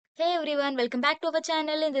Hey everyone, welcome back to our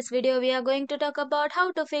channel. In this video, we are going to talk about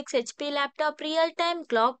how to fix HP laptop real-time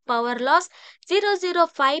clock power loss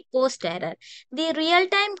 005 post error. The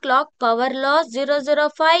real-time clock power loss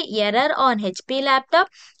 005 error on HP laptop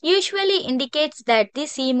usually indicates that the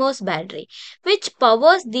Cmos battery, which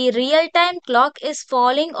powers the real-time clock, is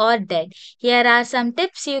falling or dead. Here are some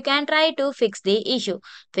tips you can try to fix the issue.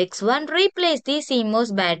 Fix 1. Replace the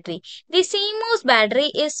Cmos battery. The CMOS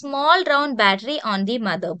battery is small round battery on the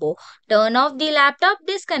motherboard. Turn off the laptop,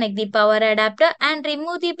 disconnect the power adapter and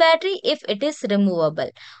remove the battery if it is removable.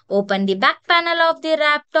 Open the back panel of the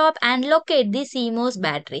laptop and locate the CMOS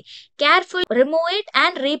battery. Carefully remove it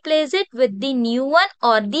and replace it with the new one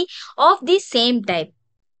or the of the same type.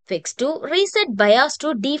 Fix 2. Reset BIOS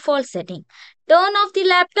to default setting. Turn off the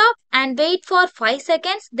laptop and wait for 5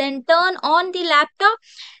 seconds. Then turn on the laptop.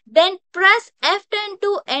 Then press F10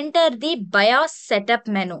 to enter the BIOS setup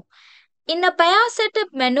menu. In the BIOS setup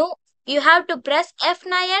menu, you have to press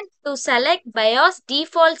F9 to select BIOS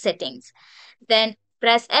default settings. Then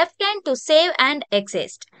press F10 to save and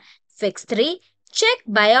exit. Fix 3. Check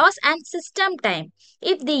BIOS and system time.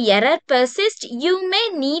 If the error persists, you may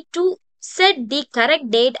need to set the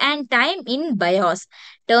correct date and time in BIOS.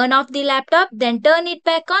 Turn off the laptop, then turn it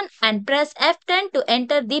back on and press F10 to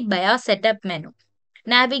enter the BIOS setup menu.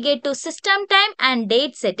 Navigate to system time and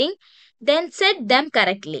date setting, then set them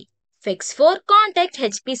correctly. Fix 4. Contact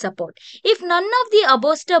HP support. If none of the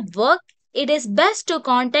above steps work, it is best to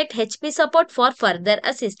contact HP support for further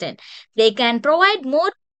assistance. They can provide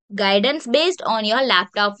more guidance based on your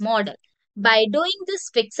laptop model. By doing these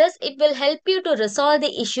fixes, it will help you to resolve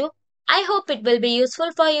the issue. I hope it will be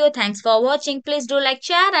useful for you. Thanks for watching. Please do like,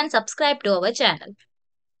 share and subscribe to our channel.